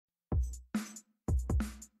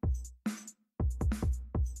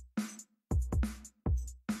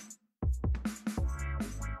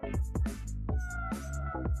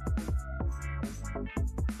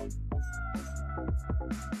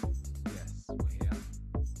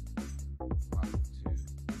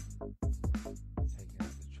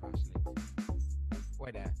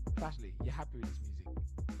Wait there. Trashley, you're happy with this music?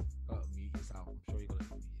 Gotta mute yourself. I'm sure you gotta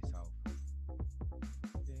mute yourself.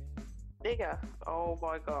 Yeah. Digger. Oh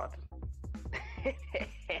my god. This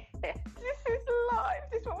is live.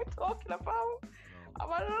 This is what we're talking about. No, I'm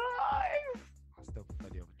alive. I still prefer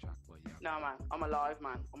the other track, but yeah. No, man. I'm alive,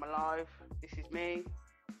 man. I'm alive. This is me.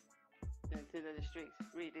 Going to the streets.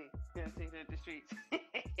 Really. Going to the streets.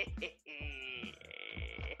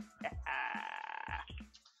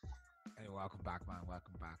 Anyway, welcome back, man.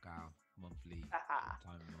 Welcome back. Our monthly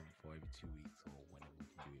time for every 2 weeks or whenever we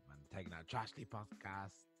can do it, man. Taking our Trashley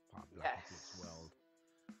podcast, part of Black Eclipse World.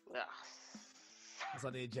 Yes. What's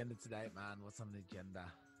on the agenda today, man? What's on the agenda?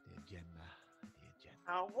 The agenda.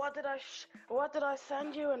 What did I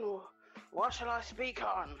send you, and what shall I speak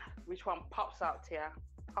on? Which one pops out here?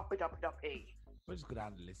 Poppy. We'll just go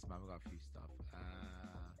down the list, man. We've got a few stuff.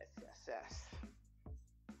 Yes.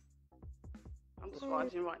 I'm just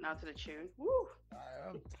rising right now to the tune. Woo!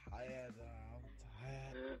 I'm tired.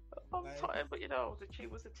 I'm tired, but you know, the tune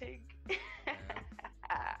was a ting.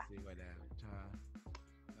 See where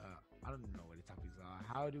I don't know what the topics are.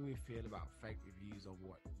 How do we feel about fake reviews of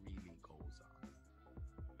what really goes on?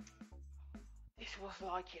 This was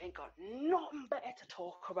like, you ain't got nothing better to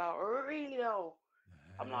talk about, really though.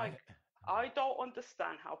 I'm like, I don't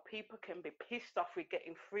understand how people can be pissed off with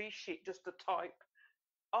getting free shit just to type,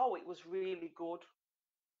 oh, it was really good.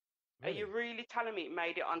 Really? Are you really telling me it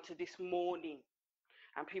made it onto this morning?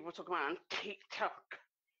 And people talking about on TikTok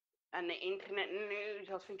and the internet news.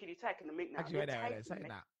 I was thinking, you're taking the mic now. Actually, wait, saying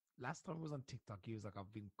that. Last time I was on TikTok, he was like,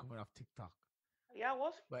 I've been coming off TikTok. Yeah, I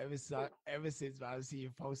was. But ever since, man, I've seen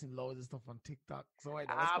you posting loads of stuff on TikTok. So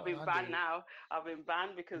wait, I've been banned now. I've been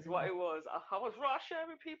banned because what it was, I was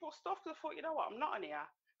sharing people's stuff because I thought, you know what, I'm not on here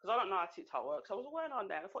because I don't know how TikTok works. I was wearing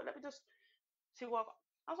on there. I thought, let me just see what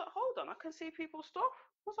I was like, hold on, I can see people's stuff.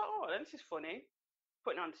 I was like, oh, this is funny.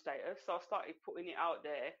 Putting it on status. So I started putting it out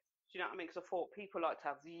there. Do you know what I mean? Because I thought people like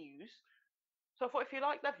to have views. So I thought, if you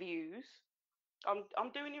like the views,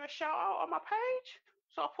 I'm doing you a shout out on my page.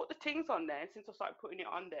 So I put the things on there. And since I started putting it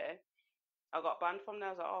on there, I got banned from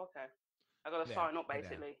there. I was like, oh, okay. I got to sign up,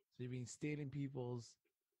 basically. So you've been stealing people's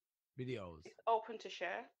videos? It's open to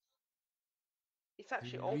share. It's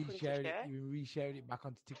actually open to share. You've been resharing it back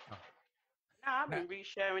onto TikTok? Nah, I've been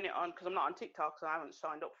resharing it on, because I'm not on TikTok, so I haven't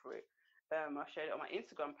signed up for it. I shared it on my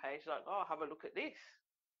Instagram page, like, oh, have a look at this.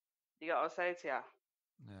 You got to say to you?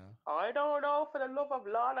 Yeah. I don't know, for the love of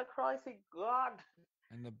Lord of Christ, God.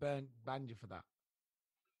 And they banned you for that?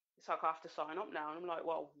 It's like I have to sign up now. And I'm like,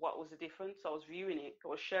 well, what was the difference? I was viewing it. I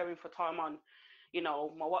was sharing for time on,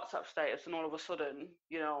 my WhatsApp status, and all of a sudden,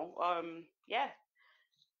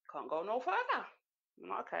 can't go no further. I'm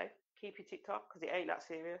like, okay, keep your TikTok because it ain't that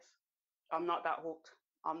serious. I'm not that hooked.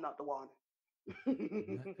 I'm not the one.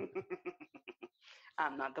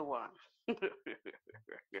 I'm not the one.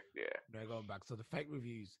 Yeah. No, going back. So the fake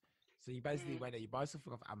reviews. So you basically went there, you buy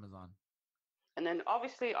something off Amazon. And then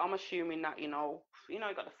obviously I'm assuming that, you got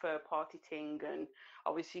the third party thing, and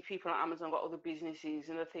obviously people on Amazon got other businesses,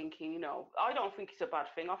 and they're thinking, I don't think it's a bad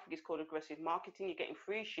thing. I think it's called aggressive marketing. You're getting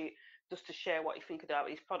free shit just to share what you think about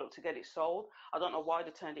this product to get it sold. I don't know why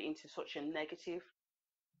they turned it into such a negative.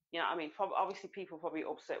 You know what I mean? Obviously people are probably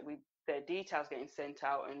upset with their details getting sent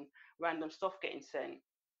out and random stuff getting sent.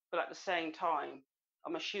 But at the same time,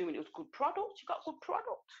 I'm assuming it was good product. You got good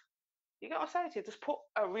product. You got to say to you, just put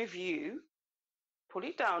a review, put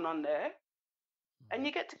it down on there, and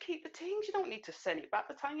you get to keep the things. You don't need to send it back.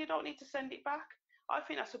 The time you don't need to send it back. I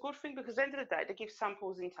think that's a good thing, because at the end of the day, they give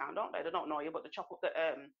samples in town, don't they? They don't know you, but they chop up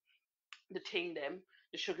the ting them,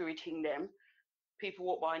 the sugary ting them. People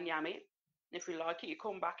walk by and yam it. If you like it, you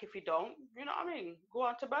come back. If you don't, you know what I mean? Go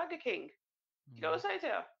on to Burger King. You know what I say to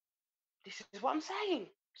you? This is what I'm saying.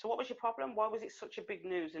 So what was your problem? Why was it such a big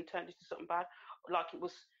news and turned into something bad? Like it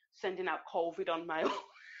was sending out COVID on mail.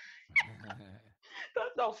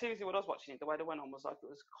 No, seriously, when I was watching it, the way they went on was like it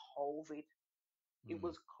was COVID. It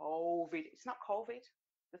was COVID. It's not COVID.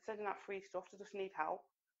 They're sending out free stuff. They just need help.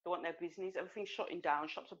 They want their business. Everything's shutting down.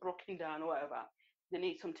 Shops are broken down or whatever. They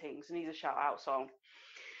need some things. They need a shout out. So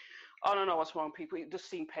I don't know what's wrong, people. It just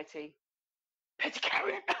seemed petty. Petty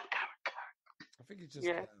Karen. I think it's just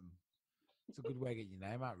it's a good way to get your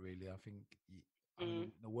name out, really. I think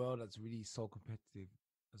in the world that's really so competitive,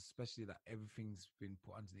 especially that everything's been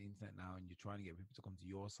put onto the internet now, and you're trying to get people to come to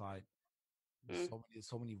your site. There's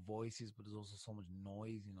so many voices, but there's also so much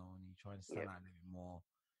noise, and you're trying to stand out a little bit more.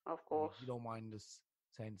 Of course. You don't mind just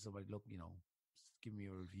saying to somebody, look, just give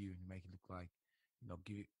me a review, and you make it look like,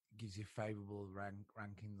 gives you favorable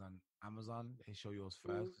rankings on Amazon. They show yours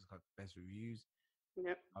first. It's got best reviews.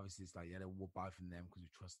 Yep. Obviously, it's like, we'll buy from them because we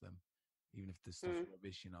trust them. even if the stuff's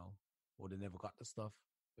rubbish, or they never got the stuff,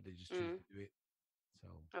 but they just choose to do it. So,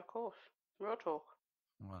 of course, real talk.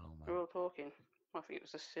 well, man. Real talking. I think it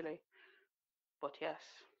was just silly, but yes.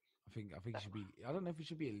 I think it should be. I don't know if it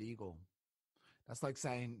should be illegal. That's like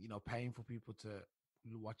saying, paying for people to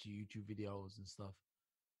watch your YouTube videos and stuff.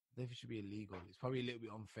 I think it should be illegal. It's probably a little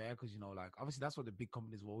bit unfair because, like, obviously that's what the big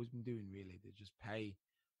companies have always been doing, really. They just pay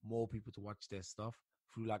more people to watch their stuff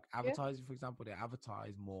through, like, advertising, for example. They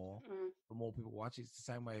advertise more, but more people watch it. It's the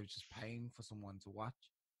same way of just paying for someone to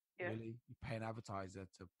watch, really. You pay an advertiser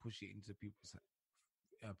to push it into people's,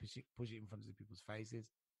 push it in front of people's faces.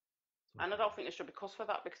 So, and I don't think there should be cost for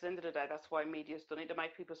that, because at the end of the day, that's why media's done it. They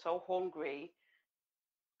make people so hungry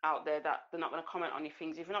out there that they're not going to comment on your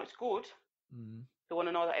things, even though it's good. They want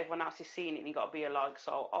to know that everyone else is seeing it, and you got to be a like.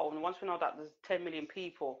 So, and once we know that there's 10 million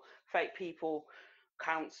people, fake people,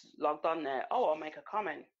 counts logged on there, I'll make a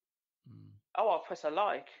comment. I'll press a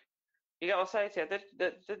like. You get what I'm saying to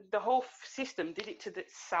you? The whole system did it to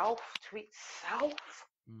itself. You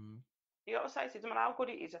get what I'm saying to you? No matter how good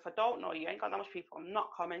it is, if I don't know you, ain't got that much people, I'm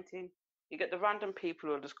not commenting. You get the random people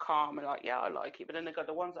who are just calm and like, yeah, I like it. But then they got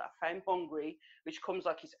the ones that are fame hungry, which comes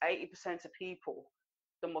like it's 80% of people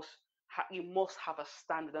that you must have a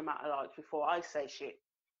standard amount of likes before I say shit.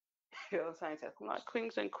 You know what I'm saying? So I'm like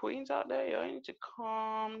kings and queens out there, you need to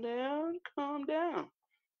calm down.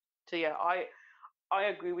 So yeah, I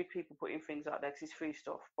agree with people putting things out there because it's free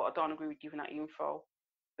stuff, but I don't agree with giving out info.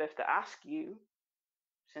 But if they ask you,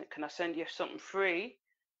 can I send you something free?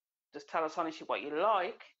 Just tell us honestly what you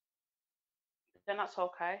like. Then that's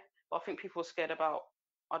okay. But I think people are scared about,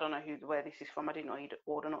 I don't know where this is from. I didn't know you'd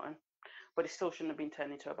order nothing. But it still shouldn't have been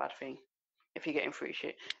turned into a bad thing if you're getting free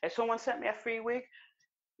shit. If someone sent me a free wig,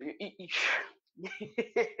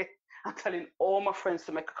 I'm telling all my friends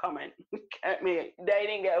to make a comment. Get me. They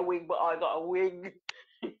didn't get a wig, but I got a wig.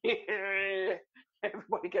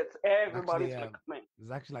 Everybody's gonna comment.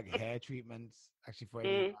 There's actually like hair treatments. Actually, for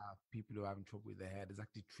any people who are having trouble with their hair, there's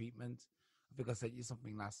actually treatment. I think I sent you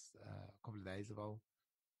something last a couple of days ago,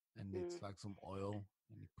 and it's like some oil.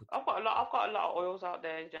 And you put. I've got a lot of oils out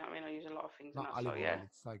there. Do you know what I mean? I use a lot of things. Not and that, olive so, oil. yeah.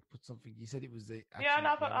 It's like put something. You said it was the. Yeah, and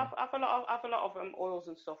I've a lot of oils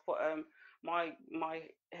and stuff, but my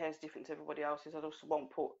hair's different to everybody else's. I just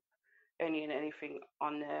won't put anything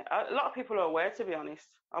on there. A lot of people are aware, to be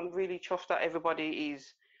honest. I'm really chuffed that everybody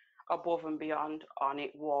is above and beyond on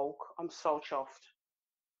it, woke. I'm so chuffed.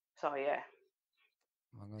 So yeah.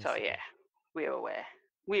 We are aware.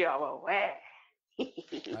 We are aware.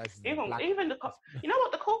 even the you know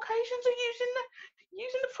what, the Caucasians are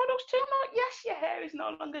using the products too. I'm like, yes, your hair is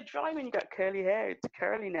no longer dry when you got curly hair. It's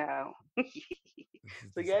curly now.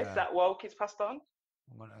 So yes, that woke is passed on.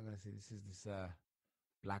 I'm gonna say this is this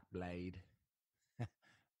Black Blade.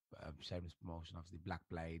 Shameless promotion. Obviously, Black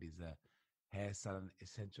Blade is a hair salon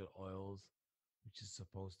essential oils, which is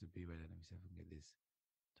supposed to be. Wait, let me see if I can get this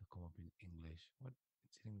to come up in English. What?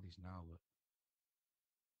 It's in English now, but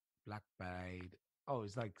Black Blade. Oh,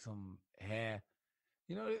 it's like some hair.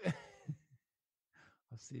 I've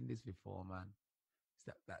seen this before, man. It's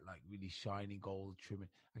that like really shiny gold trimming.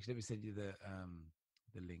 Actually, let me send you the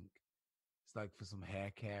link. It's like for some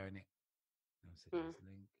hair care in it. I'll send you this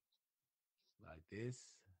link like this.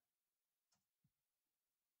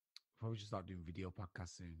 Probably should start doing video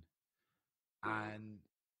podcasts soon. And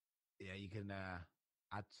yeah, you can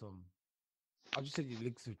add some. I'll just send you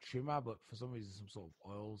links to trimmer, but for some reason, some sort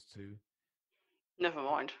of oils too. Never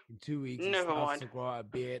mind. In 2 weeks, it starts to grow out a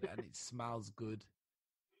beard and it smells good.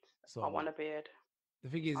 So I want a beard. The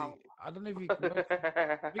thing is, I don't know if it works.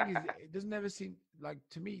 The thing is, it doesn't ever seem like,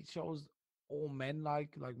 to me, it shows all men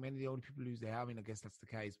like men are the only people who lose their hair. I mean, I guess that's the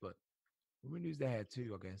case, but women lose their hair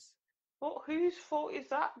too, I guess. Well, whose fault is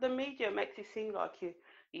that? The media makes it seem like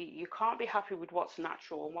you can't be happy with what's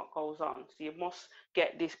natural and what goes on. So you must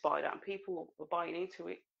get this by that. And people are buying into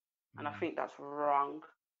it. And I think that's wrong.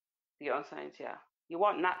 You know what I'm saying? Yeah. You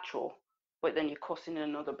want natural, but then you're cussing in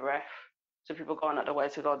another breath. So people going out the way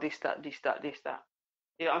to go this, that, this, that, this, that.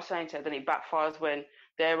 You know what I'm saying? So then it backfires when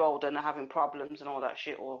they're older and they're having problems and all that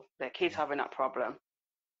shit, or their kids having that problem.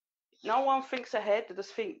 No one thinks ahead. They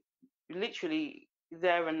just think literally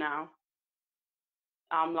there and now.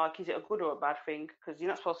 I'm like, is it a good or a bad thing? Because you're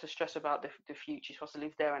not supposed to stress about the future. You're supposed to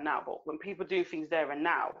live there and now. But when people do things there and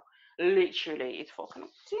now, literally, it's fucking up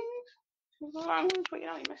things. Language, but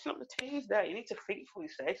you're messing up the things there. You need to think before you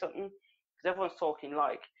say something. Because everyone's talking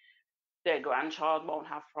like their grandchild won't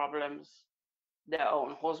have problems. Their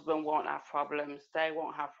own husband won't have problems. They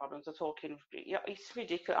won't have problems. They're talking, it's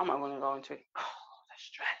ridiculous. I'm not going to go into it. Oh, the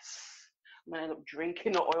stress. I'm gonna end up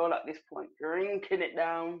drinking the oil at this point, drinking it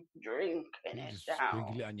down, drinking You it just down.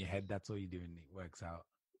 sprinkle it on your head. That's all you're doing. It works out.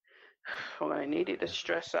 Well, I needed the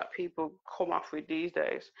stress that people come off with these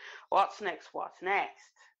days. What's next? What's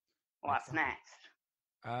next? Next What's topic.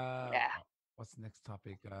 next? Yeah. What's the next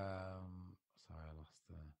topic? Sorry, I lost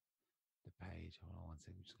the page. Hold on one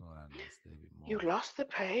second. I'm just going down this a little bit more. You lost the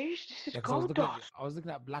page? This is because gold dust. I was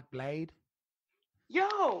looking at Black Blade.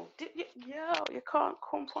 Yo, you can't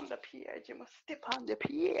come from the page. You must step on the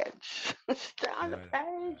page. Stay on the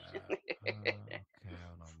page. Okay,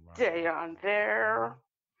 hold on. Right. Stay on there.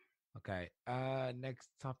 Okay. Next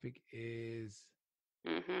topic is.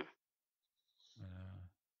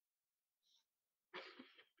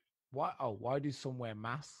 Why do some wear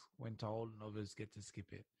masks when told and others get to skip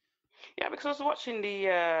it? Yeah, because I was watching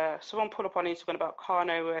someone put up on Instagram about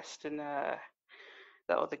Kanye West and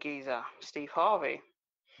that other geezer, Steve Harvey.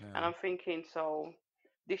 Yeah. And I'm thinking, so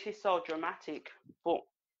this is so dramatic, but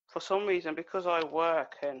for some reason, because I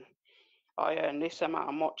work and I earn this amount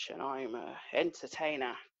of much and I'm an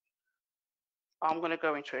entertainer, I'm going to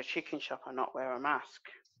go into a chicken shop and not wear a mask.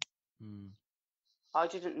 I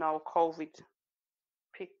didn't know COVID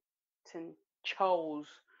picked and chose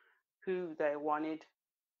who they wanted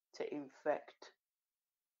to infect.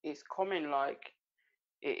 It's coming like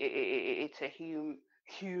it's a human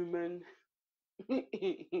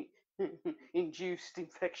induced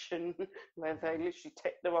infection where they literally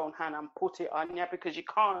take their own hand and put it on you, because you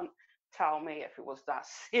can't tell me if it was that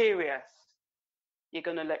serious you're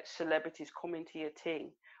going to let celebrities come into your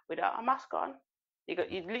thing without a mask on. You're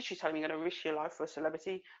literally telling me you're going to risk your life for a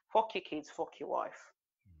celebrity. Fuck your kids, fuck your wife.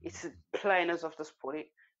 It's plain as I've just put it.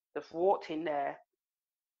 They've walked in there,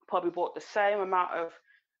 probably bought the same amount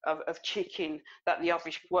of chicken that the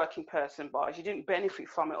average working person buys. You didn't benefit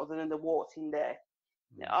from it other than they walked in there.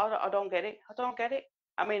 I don't get it.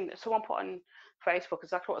 I mean, someone put on Facebook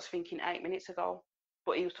exactly what I was thinking 8 minutes ago,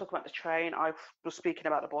 but he was talking about the train. I was speaking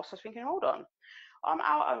about the bus. I was thinking, hold on. I'm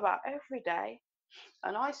out and about every day,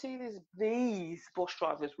 and I see these bus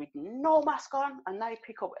drivers with no mask on, and they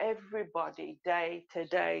pick up everybody day to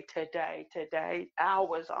day,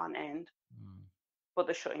 hours on end. But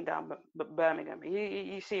they're shutting down Birmingham. Are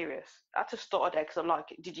you serious? I had to start there because I'm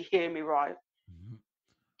like, did you hear me right?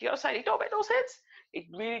 Do you know what I'm saying? It don't make no sense. It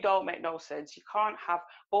really don't make no sense. You can't have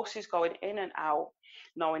buses going in and out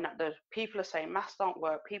knowing that the people are saying masks don't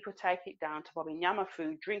work. People take it down to probably yam a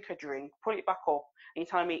food, drink a drink, put it back up. And you're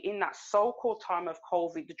telling me in that so-called time of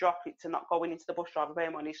COVID, the droplets are not going into the bus driver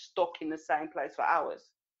van when he's stuck in the same place for hours.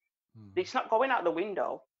 It's not going out the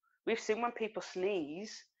window. We've seen when people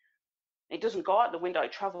sneeze, it doesn't go out the window.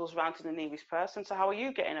 It travels around to the nearest person. So how are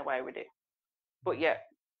you getting away with it? But yet,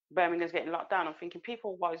 Birmingham's getting locked down. I'm thinking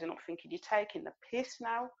people are wising up, thinking you're taking the piss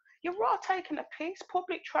now. You're right, taking the piss.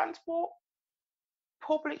 Public transport,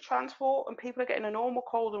 and people are getting a normal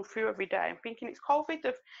cold and flu every day. I'm thinking it's COVID.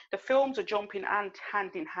 The films are jumping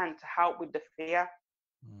hand in hand to help with the fear.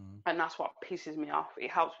 And that's what pisses me off.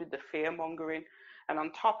 It helps with the fear mongering. And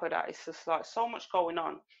on top of that, it's just like so much going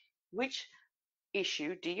on. Which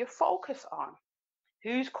issue do you focus on?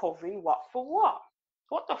 Who's covering what for what?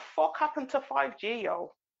 What the fuck happened to 5G,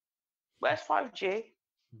 yo? Where's 5G?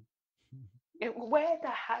 Where the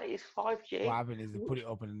hell is 5G? What happened is they put it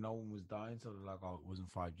up and no one was dying, so they're like, oh, it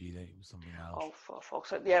wasn't 5G then, it was something else. Oh, for fuck's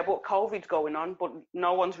sake. Yeah, but COVID's going on, but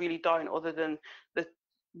no one's really dying other than the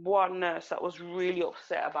one nurse that was really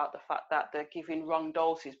upset about the fact that they're giving wrong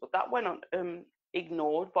doses, but that went on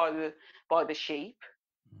ignored by the sheep.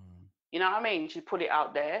 You know what I mean? She put it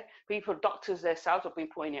out there. Doctors themselves have been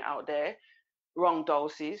putting it out there. Wrong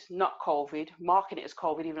doses, not COVID, marking it as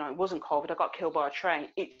COVID, even though it wasn't COVID. I got killed by a train.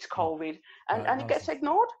 It's COVID. And it gets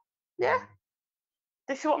ignored. Yeah.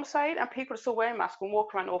 This is what I'm saying. And people are still wearing masks and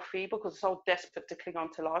walk around all feeble because they're so desperate to cling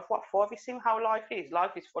on to life. What for? Have you seen how life is?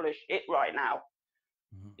 Life is full of shit right now.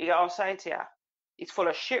 You get what I'm saying to you? It's full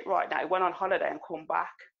of shit right now. It went on holiday and come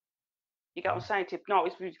back. You get what I'm saying to you? No,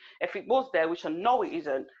 if it was there, which I know it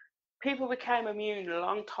isn't, people became immune in a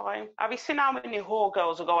long time. Have you seen how many whore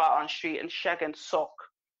girls will go out on the street and shag and suck?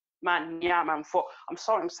 Man, yeah, man, fuck. I'm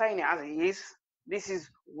sorry, I'm saying it as it is. This is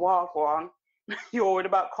wild one. You're worried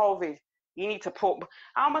about COVID. You need to put...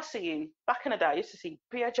 How am I seeing? Back in the day, I used to see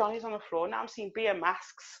beer Johnnies on the floor. Now I'm seeing beer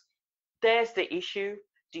masks. There's the issue.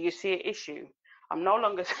 Do you see an issue? I'm no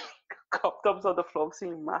longer seeing condoms on the floor. I'm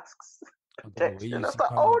seeing masks. Protection. That's the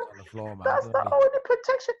only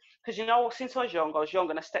protection. Because since I was young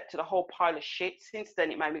and I stepped to the whole pile of shit. Since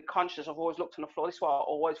then, it made me conscious. I've always looked on the floor. This is why I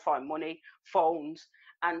always find money, phones,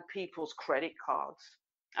 and people's credit cards.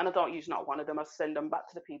 And I don't use not one of them. I send them back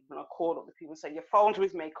to the people and I call up the people and say, your phone's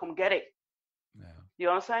with me, come get it. Yeah. You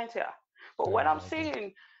know what I'm saying to you? But when I'm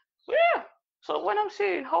seeing, so when I'm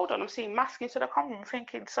seeing, hold on, I'm seeing masking to the condom, I'm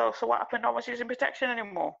thinking, so what happened? No one's using protection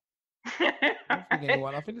anymore. I don't think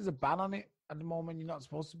anyone. I think there's a ban on it at the moment. You're not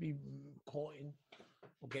supposed to be courting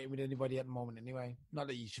or getting with anybody at the moment, anyway. Not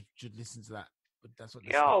that you should listen to that, but that's what.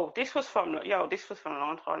 This was from a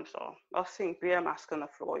long time. So I think beer mask on the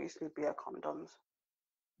floor used to be beer condoms.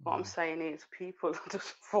 What I'm saying is, people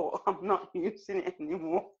just thought I'm not using it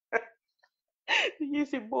anymore. They're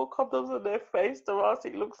using more condoms on their face, the else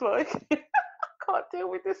it looks like. I can't deal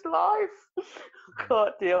with this life. I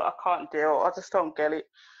can't deal. I just don't get it.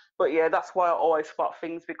 But yeah, that's why I always spot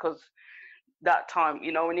things, because that time,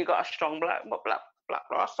 you know, when you got a strong black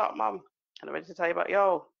start mum, and I'm ready to tell you about,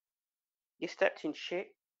 you stepped in shit,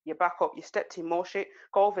 you back up, you stepped in more shit,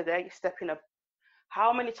 go over there, you step in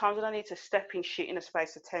how many times did I need to step in shit in a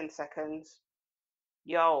space of 10 seconds?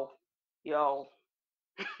 Yo.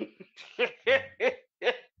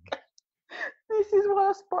 This is why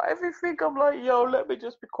I spot everything. I'm like, let me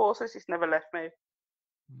just be cautious. It's never left me.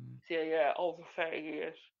 So yeah, over 30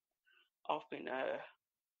 years, I've been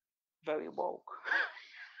very woke.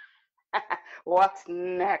 What's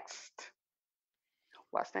next?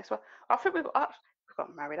 Well, I think we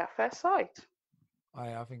got Married at First Sight.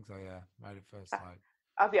 I think so, yeah. Married at First Sight.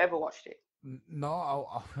 Have you ever watched it? No,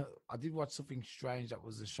 I did watch something strange. That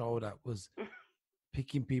was a show that was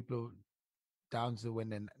picking people down to when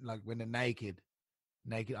they're naked.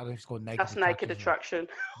 I don't know if it's called Naked. That's Naked Attraction.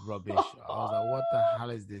 Rubbish. I was like, what the hell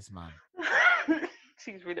is this, man?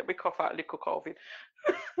 She's really me cough out little COVID.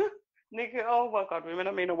 Nigga, oh my God, women,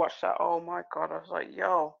 I mean to watch that. Oh my God, I was like,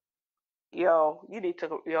 yo, you need to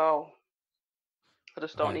go, I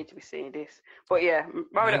just don't need to be seeing this. But yeah,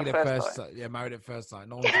 Married at First Sight. Yeah, Married at First Sight.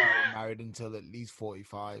 No one's married until at least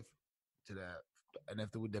 45 and if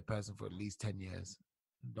they're with their person for at least 10 years.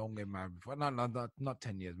 Don't get married before. No, not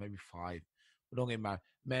 10 years, maybe 5. But don't get married.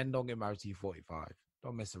 Men don't get married till you're 45.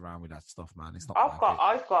 Don't mess around with that stuff, man. It's not. I've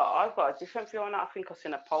got a different view on that. I think I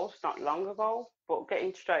seen a post not long ago. But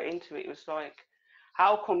getting straight into it, was like,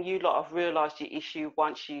 how come you lot have realised your issue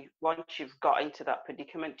once you've got into that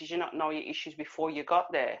predicament? Did you not know your issues before you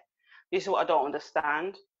got there? This is what I don't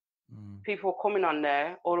understand. People coming on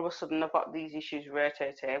there, all of a sudden they've got these issues.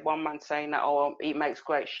 One man saying that, it makes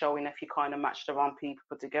great showing if you kind of match the wrong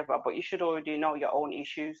people together. But you should already know your own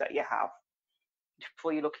issues that you have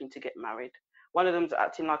before you're looking to get married. One of them's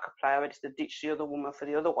acting like a player, ready to ditch the other woman for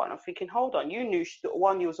the other one. I'm thinking, hold on, you knew the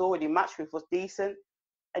one you was already matched with was decent,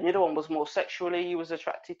 and the other one was more sexually, you was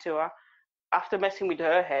attracted to her. After messing with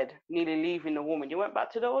her head, nearly leaving the woman, you went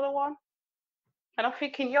back to the other one. And I'm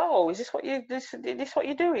thinking, is this what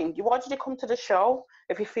you're doing? Why did you come to the show?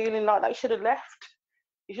 If you're feeling like that, you should have left.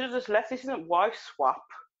 You should have just left. This isn't wife swap.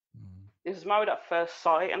 This is Married at First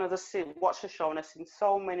Sight. And I just watched the show, and I've seen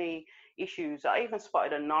so many issues. I even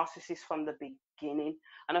spotted a narcissist from the beginning.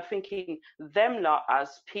 And I'm thinking, them lot as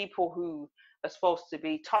people who are supposed to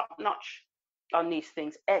be top-notch on these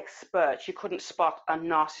things, experts, you couldn't spot a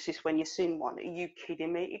narcissist when you seen one. Are you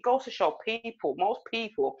kidding me? It goes to show most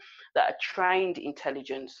people that are trained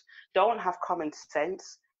intelligence don't have common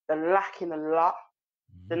sense. They're lacking a lot.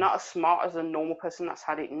 They're not as smart as a normal person that's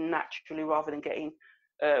had it naturally, rather than getting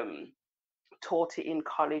taught it in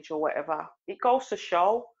college or whatever. It goes to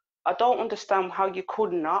show. I don't understand how you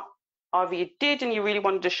could not. Either you did and you really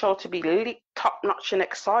wanted the show to be top-notch and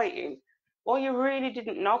exciting, or you really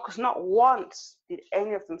didn't know, because not once did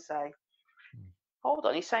any of them say, hold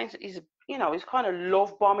on, he's saying he's kind of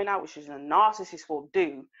love bombing out, which is a narcissist will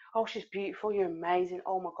do. Oh, she's beautiful, you're amazing,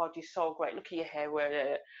 oh my God, you're so great, look at your hair,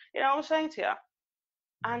 you know what I'm saying to you?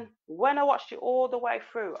 And when I watched it all the way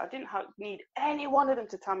through, I didn't need any one of them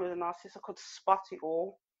to tell me the narcissist. I could spot it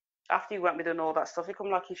all. After he went with and all that stuff, he come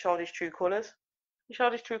like he showed his true colours. He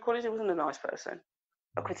wasn't a nice person.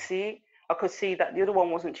 I could see that the other one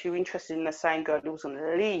wasn't too interested in the same girl who was going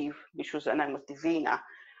to leave, her name was Divina.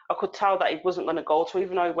 I could tell that he wasn't going to go to her,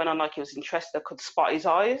 even though he went on like he was interested. I could spot his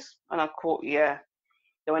eyes, and I caught, Then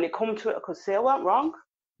when it come to it, I could see I went wrong.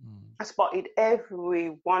 I spotted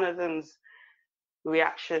every one of them's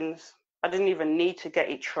reactions. I didn't even need to get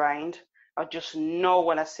it trained. I just know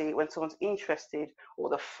when I see it, when someone's interested or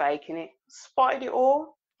they're faking it. Spotted it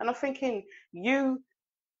all. And I'm thinking, you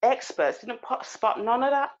experts didn't spot none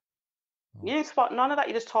of that. You didn't spot none of that.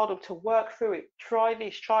 You just told them to work through it. Try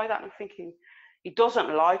this, try that. And I'm thinking, he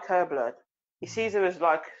doesn't like her blood. He sees her as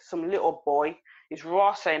like some little boy. He's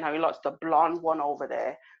raw saying how he likes the blonde one over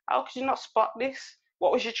there. How could you not spot this?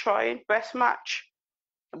 What was you trying? Best match?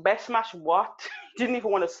 Best match what? Didn't even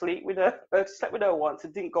want to sleep with her. Slept with her once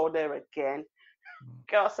and didn't go there again.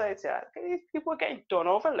 Can I say to you, these people are getting done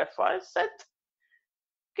over left, right, and centre.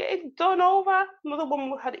 get it done over. Another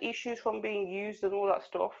woman had issues from being used and all that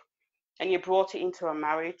stuff, and you brought it into a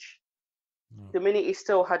marriage. The minute he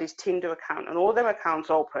still had his Tinder account and all them accounts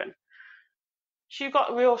open, she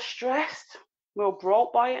got real stressed, real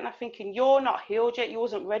broke by it. And I'm thinking, you're not healed yet. You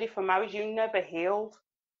wasn't ready for marriage. You never healed.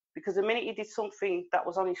 Because the minute he did something that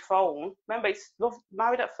was on his phone, remember, it's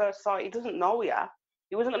married at first sight. He doesn't know yet.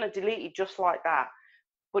 He wasn't going to delete it just like that.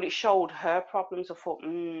 But it showed her problems. I thought,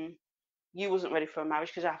 you wasn't ready for a marriage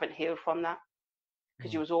because I haven't healed from that.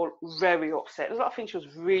 Because you was all very upset. There's a lot of things she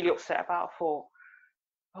was really upset about. I thought,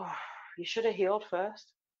 oh, you should have healed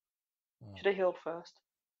first. Should have healed first.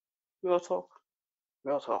 Real talk.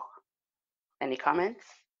 Real talk. Any comments?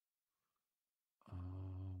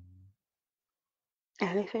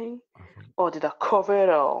 Anything? Or did I cover it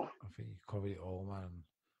all? I think you covered it all, man.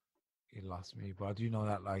 You lost me, but I do know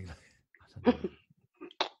that, like, I don't know.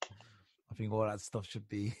 I think all that stuff should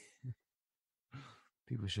be.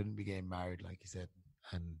 People shouldn't be getting married, like you said,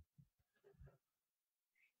 and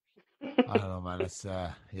I don't know, man. It's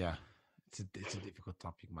it's a difficult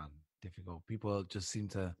topic, man. Difficult. People just seem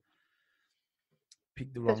to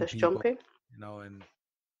pick the wrong people, jumping. you know, and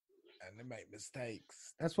they make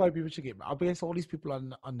mistakes. That's why people should get married. I guess all these people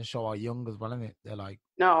on the show are young as well, isn't it? They're like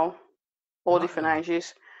all different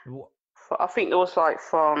ages. I think there was like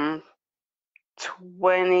from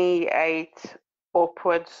 28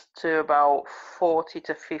 upwards to about 40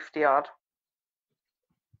 to 50 odd.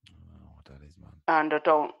 I don't know what that is, man. And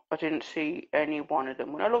I didn't see any one of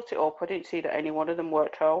them. When I looked it up, I didn't see that any one of them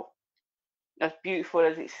worked out. As beautiful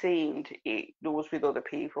as it seemed, it was with other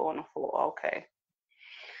people, and I thought, okay.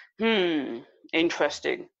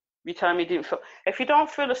 Interesting. You tell me you didn't feel. If you don't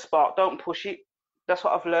feel a spark, don't push it. That's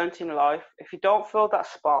what I've learned in life. If you don't feel that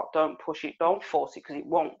spark, don't push it. Don't force it because it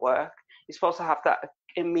won't work. You're supposed to have that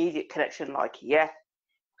immediate connection. Like,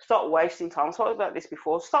 start wasting time. I talked about this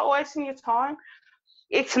before. Start wasting your time.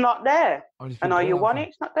 It's not there. And are you want it?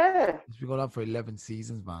 It's not there. It's been going on for 11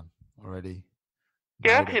 seasons, man, already.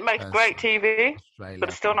 Yeah, it makes great TV, but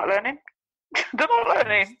they're still not learning. They're not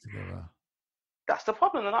learning. That's the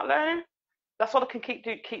problem. They're not learning. That's why they can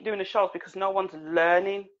keep doing the shows, because no one's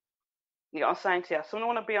learning. You know what I'm saying to you? Some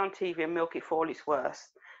want to be on TV and milk it for all it's worth.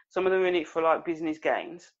 Some of them are in it for like business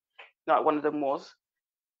gains, like one of them was.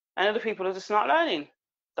 And other people are just not learning.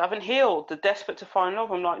 They haven't healed. They're desperate to find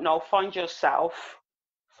love. I'm like, no, find yourself.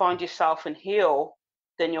 Find yourself and heal.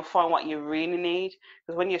 Then you'll find what you really need.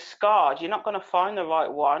 Because when you're scarred, you're not going to find the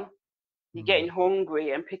right one. You're getting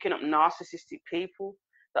hungry and picking up narcissistic people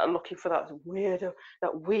that are looking for that weirdo,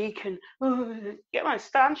 that weak and get man,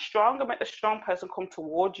 stand strong and make the strong person come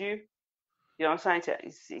towards you. You know what I'm saying?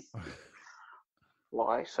 It's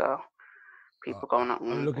why so people going up.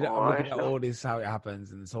 I'm looking at all this, how it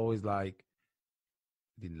happens, and it's always like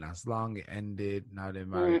it didn't last long. It ended. Now they're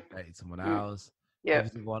married, dated someone else. Yeah.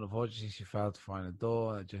 Unfortunately, she failed to find a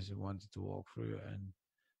door that Jesse wanted to walk through, and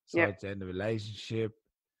decided to end the relationship.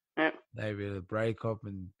 They really break up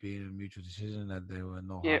and being a mutual decision that there were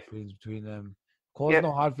no hard feelings between them. Of course,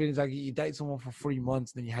 no hard feelings. Like you date someone for 3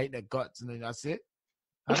 months, then you hate their guts, and then that's it.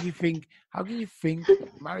 How can you think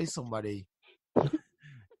marry somebody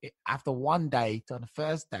after one date, on the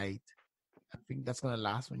first date? I think that's gonna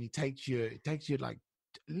last when it takes you like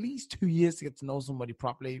at least 2 years to get to know somebody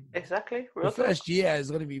properly. Exactly. The first year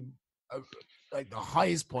is gonna be like the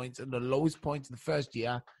highest points and the lowest points in the first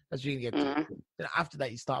year. That's what you're gonna get to. Then after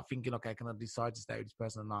that, you start thinking, okay, can I decide to stay with this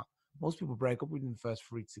person or not? Most people break up within the first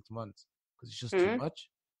 3 to 6 months because it's just too much.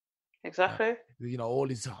 Exactly. All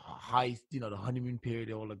this high, the honeymoon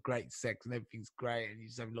period, all the great sex and everything's great, and you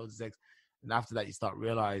just have loads of sex. And after that, you start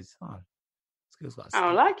realize, this guy's got. I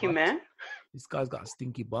don't like you, man. This guy's got a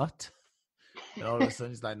stinky butt. And all of a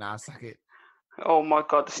sudden, it's like, nah, sack it. Oh my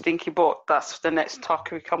God, the stinky butt. That's the next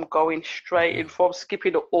topic I'm going straight in for. I'm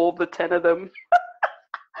skipping all the 10 of them.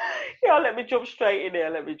 Let me jump straight in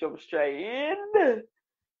here.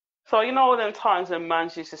 So, you know, all them times when man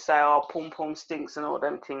used to say, oh, pum pum stinks and all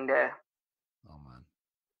them thing there. Oh,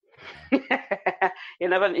 man. Yeah. you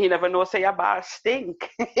never know, say about stink.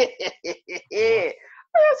 I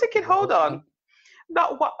was thinking, hold on.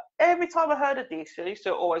 Every time I heard of this, I used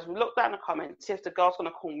to always look down the comments, see if the girl's going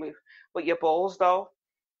to come with your balls, though.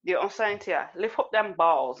 You know what I'm saying to you? Lift up them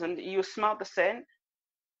balls and you smell the scent.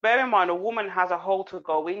 Bear in mind, a woman has a hole to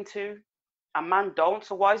go into. A man don't.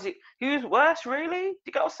 So why is it? Who's worse, really?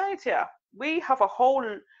 You got to say to you. We have a whole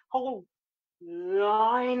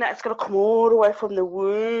line that's going to come all the way from the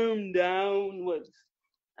womb downwards.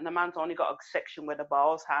 And the man's only got a section where the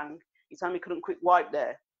balls hang. You tell me you couldn't quick wipe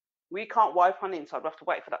there. We can't wipe on the inside. We have to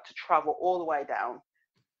wait for that to travel all the way down.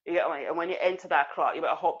 You get what I mean? And when you enter that clot, you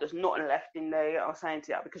better hope there's nothing left in there. You know what I'm saying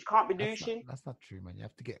to you? Because you can't be douching. That's not true, man. You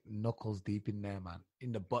have to get knuckles deep in there, man.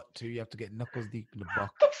 In the butt too. You have to get knuckles deep in the butt.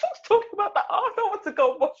 The fuck's talking about that? I don't want to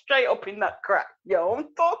go straight up in that crack, yo.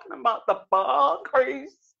 I'm talking about the bar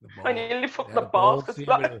crease. When you lift up the balls, see,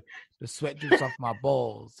 like... the sweat drips off my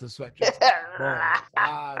balls. The sweat drips off my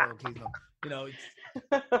balls. No, please no. You know, it's.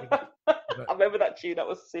 I remember that tune. That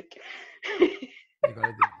was sick. You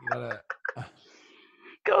gotta.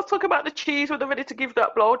 Girls talk about the cheese when they're ready to give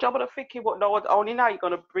that blowjob, and I'm thinking, what? No, only now you're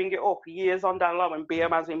gonna bring it up years on down the line when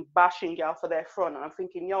BM has been bashing y'all for their front, and I'm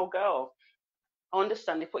thinking, yo, girl, I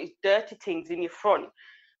understand they put these dirty things in your front,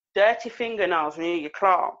 dirty fingernails near your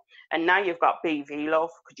claw, and now you've got BV,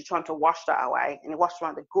 love, because you're trying to wash that away, and you wash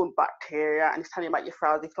around the good bacteria, and it's telling you about your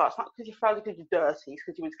frowsy claw. It's not because your frowsy because you're dirty, it's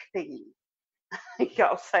because you was clean. You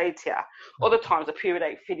gotta say to you. Other times the period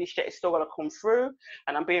ain't finished yet, it's still gonna come through.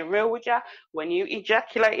 And I'm being real with you. When you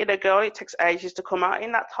ejaculate in a girl, it takes ages to come out.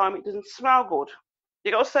 In that time, it doesn't smell good.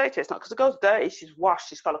 You gotta say to her, it's not because the girl's dirty, she's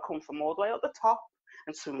washed, it's gotta come from all the way up the top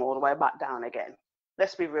and swim all the way back down again.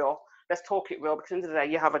 Let's be real. Let's talk it real, because at the end of the day,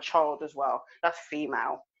 you have a child as well. That's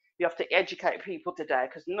female. You have to educate people today,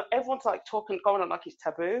 because everyone's like going on like it's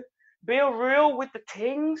taboo. Be real with the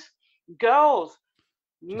things. Girls,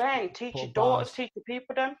 men, teach your daughters, teach the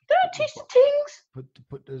people them. Don't teach the things.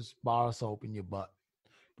 Put this bar of soap in your butt.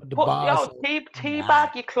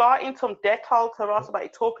 Teabag your clot in some Dettol to us about you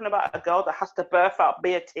talking about a girl that has to birth out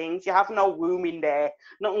bare things. You have no womb in there.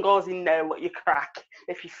 Nothing goes in there what you crack.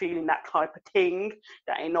 If you're feeling that type of thing,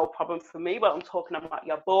 that ain't no problem for me. But I'm talking about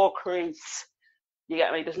your bar crease. You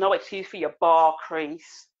get me? There's no excuse for your bar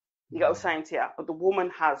crease. You get what I'm saying to you? But the woman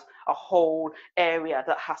has a whole area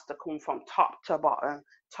that has to come from top to bottom,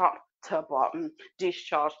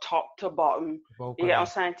 discharge top to bottom. You get what I'm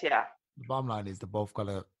saying to you? The bottom line is they both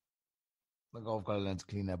gotta learn to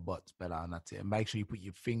clean their butts better, and that's it. And make sure you put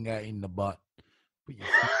your finger in the butt, put your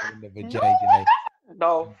finger in the vagina.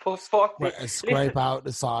 No, scrape out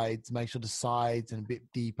the sides, make sure the sides and a bit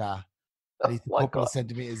deeper. At least a couple of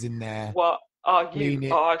centimeters in there. What are clean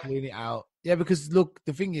it out. Yeah, because look,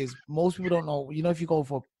 the thing is, most people don't know. You know, if you're going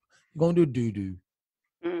to do doo-doo,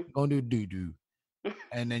 you're going to do doo-doo,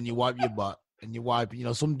 and then you wipe your butt, and you wipe. You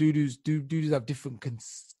know, some doo-doos have different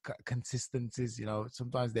consistencies. You know,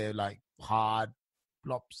 sometimes they're like hard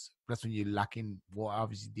plops. That's when you're lacking water,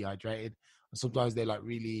 obviously dehydrated. And sometimes they're like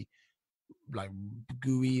really like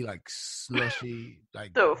gooey, like slushy,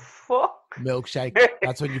 like the fuck milkshake.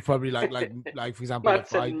 That's when you probably like for example,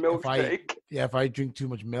 if I drink too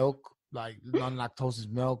much milk, like non-lactose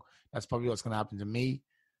milk, that's probably what's going to happen to me.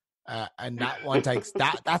 And that one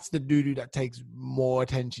that's the doo-doo that takes more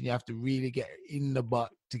attention. You have to really get in the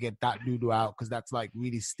butt to get that doo-doo out, because that's like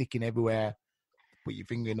really sticking everywhere. Put your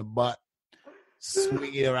finger in the butt,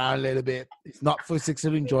 swing it around a little bit. It's not for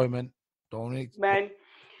sexual enjoyment.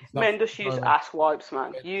 Men just use ass wipes,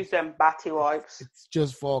 man. Use them batty wipes. It's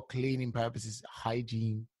just for cleaning purposes,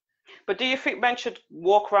 hygiene. But do you think men should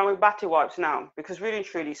walk around with batty wipes now? Because really and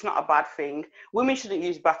truly, it's not a bad thing. Women shouldn't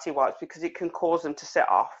use batty wipes because it can cause them to set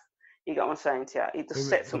off. You get what I'm saying to you? It just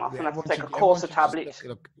sets them off and have to take a course of tablets.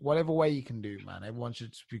 Look, whatever way you can do, man. Everyone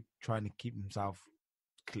should be trying to keep themselves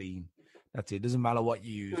clean. That's it. It doesn't matter what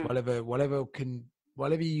you use. Whatever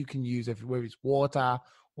you can use, whether it's water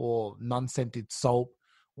or non-scented soap,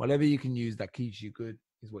 whatever you can use that keeps you good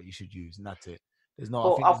is what you should use, and that's it. There's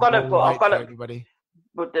no. Everybody.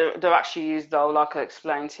 But they're actually used though, like I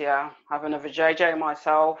explained to you. Having a JJ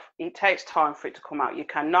myself, it takes time for it to come out. You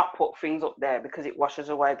cannot put things up there because it washes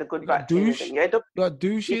away the good bacteria. You got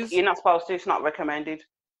douches. You're not supposed to. It's not recommended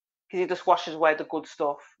because it just washes away the good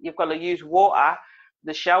stuff. You've got to use water,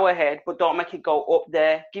 the shower head, but don't make it go up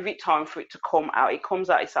there. Give it time for it to come out. It comes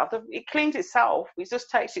out itself. It cleans itself. It just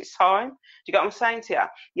takes its time. Do you get what I'm saying to you?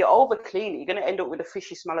 You over clean it, you're going to end up with a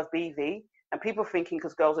fishy smell of BV. And people thinking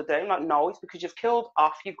because girls are dirty, I'm like, no, it's because you've killed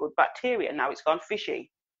off your good bacteria and now it's gone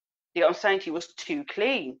fishy. You know what I'm saying to you? It was too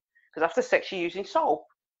clean. Because after sex, you're using soap,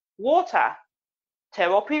 water,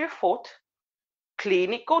 tear up your foot,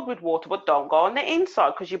 clean it good with water, but don't go on the inside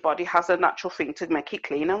because your body has a natural thing to make it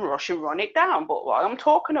clean and rush and run it down. But what I'm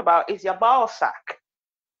talking about is your ball sack.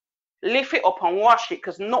 Lift it up and wash it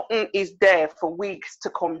because nothing is there for weeks to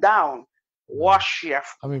come down. Wash your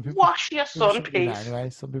son piece. Anyway,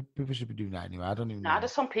 some people should be doing that anyway. I don't even know.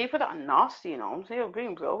 There's some people that are nasty, you know. I'm saying,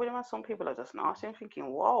 being real with them, and some people are just nasty. I'm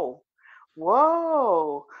thinking, whoa,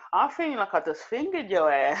 I'm feeling like I just fingered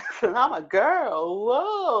your ass, and I'm a girl.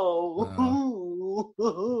 Whoa,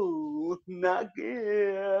 not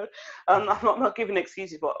good. I'm not giving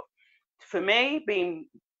excuses, but for me, being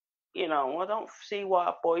you know, I don't see why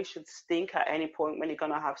a boy should stink at any point when you're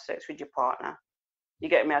going to have sex with your partner. You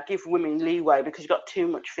get me? I give women leeway because you got too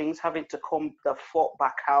much things having to come the fuck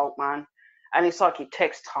back out, man. And it's like it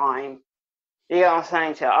takes time. You know what I'm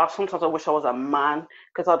saying to you? Sometimes I wish I was a man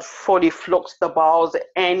because I'd fully flux the balls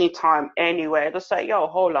anytime, anywhere. Just say, yo,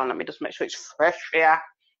 hold on, let me just make sure it's fresh here.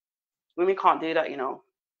 Women can't do that, you know.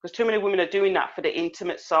 Because too many women are doing that for the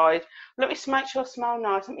intimate side. Let me make sure I smell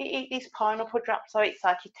nice. Let me eat these pineapple drops so it's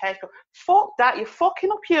like you taste. Fuck that. You're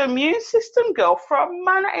fucking up your immune system, girl. For a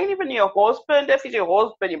man that ain't even your husband. If he's your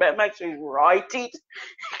husband, you better make sure he's righted.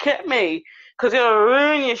 Get me? Because he'll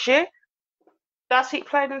ruin your shit. That's it,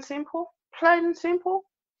 plain and simple. Plain and simple.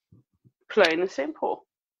 Plain and simple.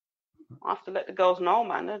 I have to let the girls know,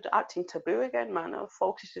 man. They're acting taboo again, man. They're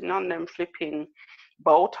focusing on them flipping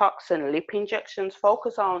Botox and lip injections.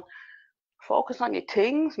 Focus on your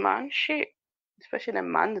things, man. Shit. Especially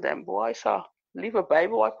them mans, them boys. So leave a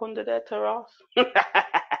baby wipe under there, Taras. Okay,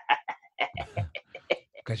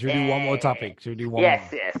 should we do one more topic? Should we do one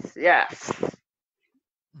yes, more? Yes.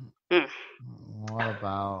 What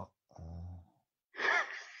about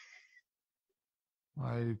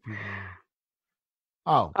why do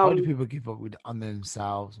people give up on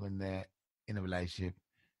themselves when they're in a relationship?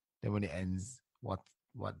 Then when it ends, what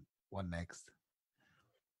next?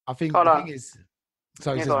 I think the thing is,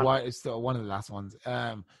 so it's just why it's still one of the last ones.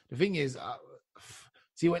 The thing is,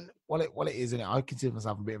 see what it is, and I consider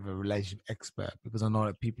myself a bit of a relationship expert because I know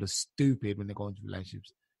that people are stupid when they go into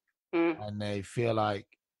relationships, and they feel like,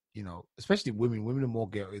 you know, especially women are more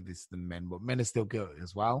guilty of this than men, but men are still guilty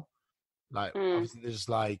as well. Like obviously they're just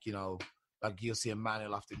like, you know, like you'll see a man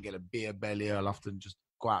who'll often get a beer belly, or he'll often just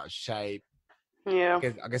go out of shape. Yeah.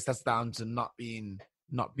 I guess that's down to not being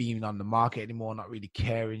on the market anymore, not really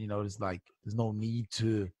caring. You know, there's no need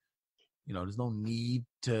to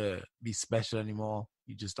be special anymore.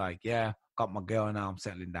 You just like, yeah, got my girl now, I'm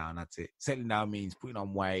settling down. That's it. Settling down means putting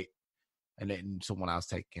on weight and letting someone else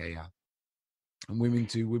take care of you. And women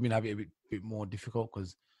too. Women have it a bit more difficult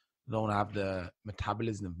because they don't have the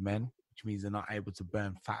metabolism of men, which means they're not able to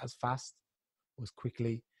burn fat as fast or as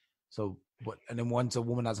quickly. So, and then once a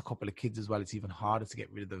woman has a couple of kids as well, it's even harder to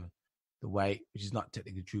get rid of the weight, which is not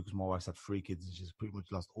technically true because my wife's had 3 kids and she's pretty much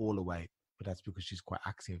lost all the weight, but that's because she's quite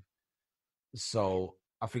active. So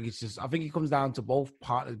I think it comes down to both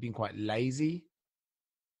partners being quite lazy,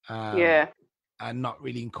 and not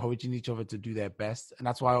really encouraging each other to do their best. And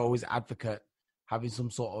that's why I always advocate having some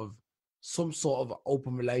sort of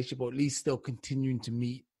open relationship, or at least still continuing to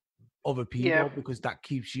meet other people, because that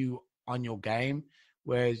keeps you on your game.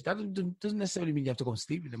 Whereas that doesn't necessarily mean you have to go and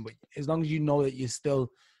sleep with them, but as long as you know that you're still,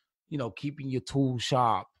 you know, keeping your tools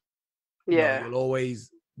sharp, you know, you'll always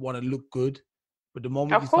want to look good. But the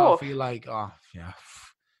moment you start feel like, oh yeah,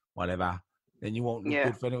 whatever, then you won't look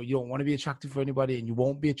good for anyone. You don't want to be attractive for anybody, and you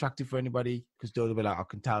won't be attractive for anybody because they'll be like, I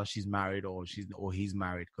can tell she's married or he's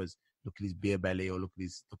married because look at his beer belly, or look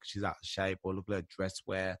she's out of shape, or look at her dress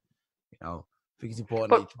wear. You know, I think it's important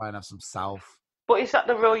that you try and have some self. But is that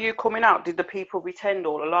the real you coming out? Did the people pretend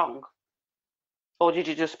all along? Or did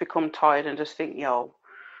you just become tired and just think, yo,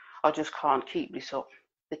 I just can't keep this up?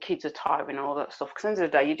 The kids are tiring and all that stuff. Because at the end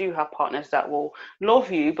of the day, you do have partners that will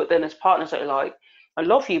love you, but then there's partners that are like, I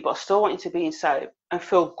love you, but I still want you to be inside and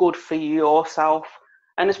feel good for yourself.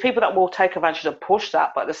 And there's people that will take advantage and push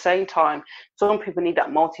that, but at the same time, some people need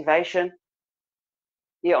that motivation.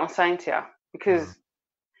 You know what I'm saying to you? Because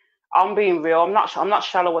I'm being real. I'm not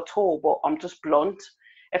shallow at all, but I'm just blunt.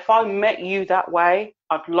 If I met you that way,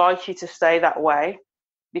 I'd like you to stay that way,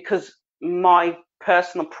 because my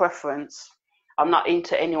personal preference, I'm not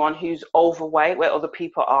into anyone who's overweight where other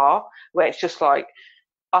people are, where it's just like,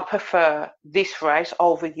 I prefer this race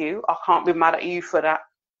over you. I can't be mad at you for that.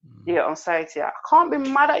 You know what I'm saying to you? I can't be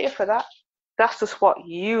mad at you for that. That's just what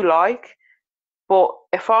you like. But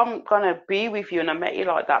if I'm going to be with you and I met you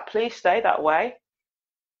like that, please stay that way.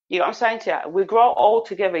 You know what I'm saying to you? We grow old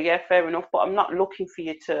together, yeah, fair enough, but I'm not looking for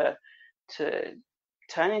you to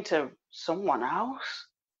turn into someone else.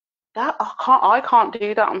 That I can't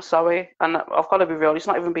do that. I'm sorry. And I've got to be real. It's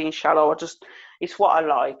not even being shallow. It's what I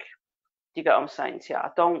like. You get what I'm saying to you? I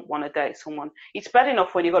don't want to date someone. It's bad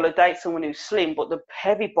enough when you got to date someone who's slim, but the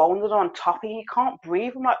heavy bones are on top of you. You can't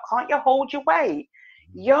breathe. I'm like, can't you hold your weight?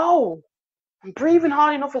 Yo, I'm breathing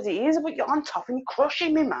hard enough as it is, but you're on top and you're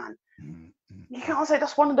crushing me, man. You can't say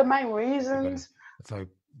that's one of the main reasons.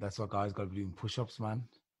 That's why guys got to be doing push-ups, man.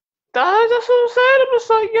 That's what I'm saying. I'm just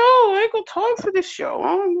like, yo, I ain't got time for this show.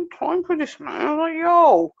 I ain't got time for this, man. I'm like,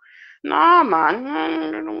 yo, nah, man.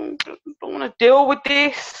 I don't want to deal with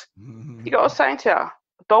this. You got what I'm saying to you? I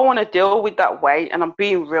don't want to deal with that weight, and I'm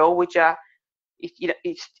being real with you.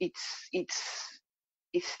 it's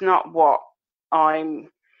not what I'm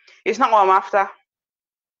after.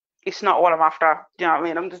 It's not what I'm after. Do you know what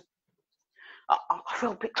I mean? I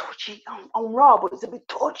feel a bit touchy. I'm raw, but it's a bit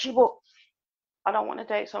touchy. But I don't want to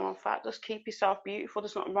date someone fat. Just keep yourself beautiful.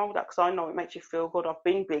 There's nothing wrong with that, because I know it makes you feel good. I've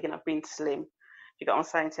been big and I've been slim. You get what I'm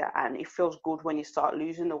saying to you? And it feels good when you start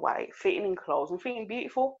losing the weight, fitting in clothes and feeling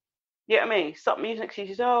beautiful. You know what I mean? Stop using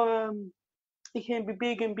excuses. You can be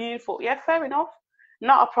big and beautiful. Yeah, fair enough.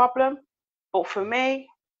 Not a problem. But for me,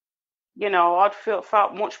 you know, I'd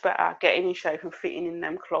felt much better getting in shape and fitting in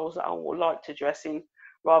them clothes that I would like to dress in,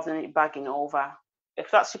 rather than it bagging over.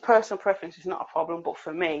 If that's your personal preference, it's not a problem. But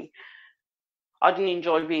for me, I didn't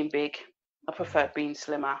enjoy being big. I preferred being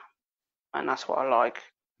slimmer, and that's what I like.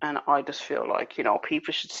 And I just feel like, you know,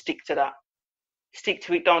 people should stick to that. Stick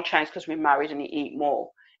to it. Don't change because we're married and you eat more.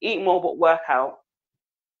 Eat more, but work out.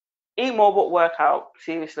 Eat more, but work out.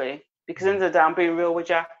 Seriously. Because in the day, I'm being real with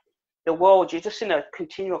you. The world, you're just in a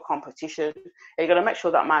continual competition. You're going to make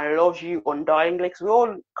sure that man loves you undyingly. Because we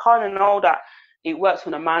all kind of know that it works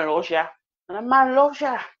when a man loves you. And a man loves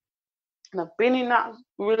you. And I've been in that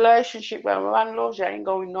relationship where a man loves you, ain't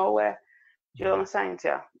going nowhere. Do you know what I'm saying to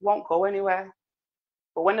you? Won't go anywhere.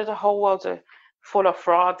 But when there's a whole world full of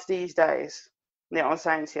frauds these days, you know what I'm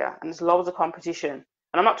saying to you? And there's loads of competition.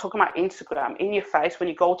 And I'm not talking about Instagram. In your face, when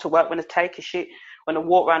you go to work, when they take a shit, when they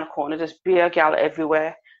walk around the corner, there's beer gal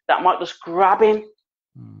everywhere that might just grab him.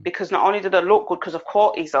 Because not only do they look good because of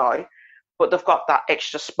caught his eye, but they've got that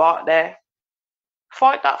extra spot there.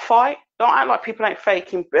 Fight that fight. Don't act like people ain't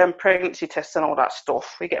faking pregnancy tests and all that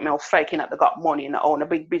stuff. You get me, all faking that they got money and they own a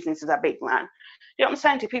big business as a big man. You know what I'm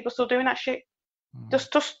saying to you? People still doing that shit.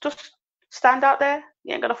 Just stand out there.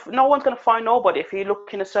 You ain't no one's gonna find nobody if you look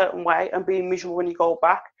in a certain way and being miserable when you go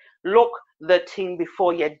back. Look the thing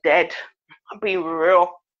before you're dead. I'm being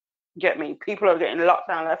real. Get me? People are getting locked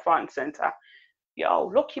down left, right, and centre.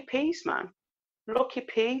 Yo, look your peace, man. Look your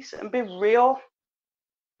peace and be real.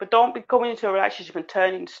 But don't be going into a relationship and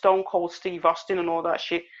turning Stone Cold Steve Austin and all that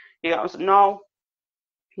shit. You know,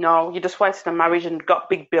 no, you just wasted a marriage and got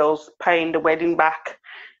big bills paying the wedding back.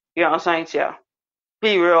 You know what I'm saying to you?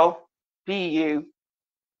 Be real. Be you.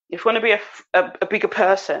 If you want to be a bigger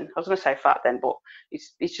person, I was going to say fat then, but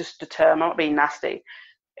it's just the term. I'm not being nasty.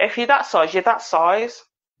 If you're that size, you're that size.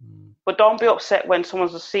 But don't be upset when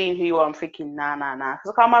someone's seeing who you are and thinking, nah.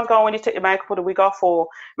 Because I can't mind going when you take your makeup or the wig off, or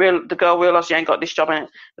the girl realises you ain't got this job and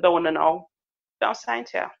they don't want to know. You know what I'm saying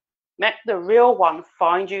to you? Let the real one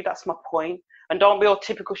find you. That's my point. And don't be all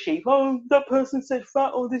typical sheep. Oh, that person said fat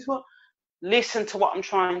or this one. Listen to what I'm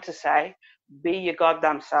trying to say. Be your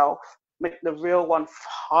goddamn self. Make the real one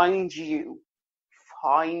find you.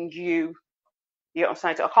 Find you. You know what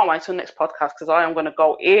I'm saying? I can't wait until the next podcast, because I am going to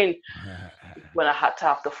go in when I had to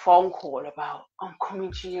have the phone call about, I'm coming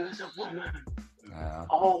to you as a woman.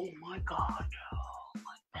 Oh my God. Oh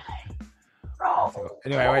my day. Bro.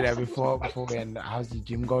 Anyway, wait there, before we end, how's your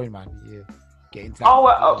gym going, man? You getting to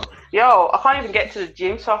yo, I can't even get to the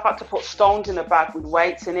gym, so I've had to put stones in a bag with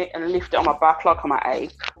weights in it and lift it on my back like I'm at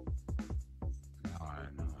 8.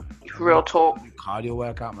 Real talk. Cardio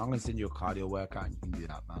workout, man. I'm gonna send you a cardio workout and you can do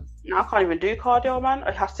that, man. No, I can't even do cardio, man.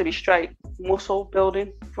 It has to be straight muscle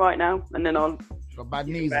building right now, and then I'll. Got bad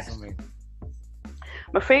knees or something?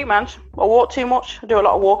 My feet, man. I walk too much. I do a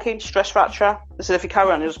lot of walking, stress fracture. They said if you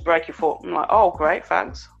carry on, you just break your foot. I'm like, oh, great,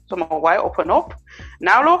 thanks. So I'm on my way up and up.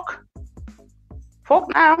 Now look. Fuck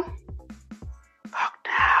now. Fuck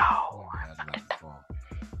now.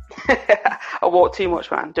 I walk too much,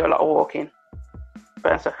 man. Do a lot of walking.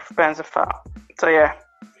 Burns a fat. So yeah.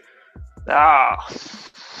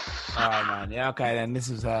 Alright, man. Yeah, okay then. This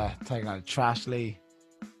is taking on Trashley.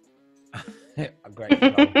 A great show.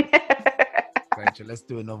 Great show. Let's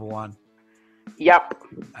do another one. Yep.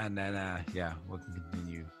 And then we'll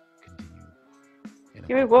continue.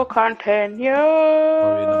 We will continue.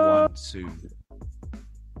 Probably another one soon.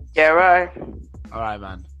 Yeah, right. Alright,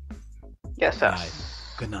 man. Yes, sir.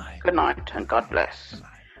 Good night. Good night and God bless.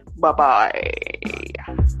 Bye-bye.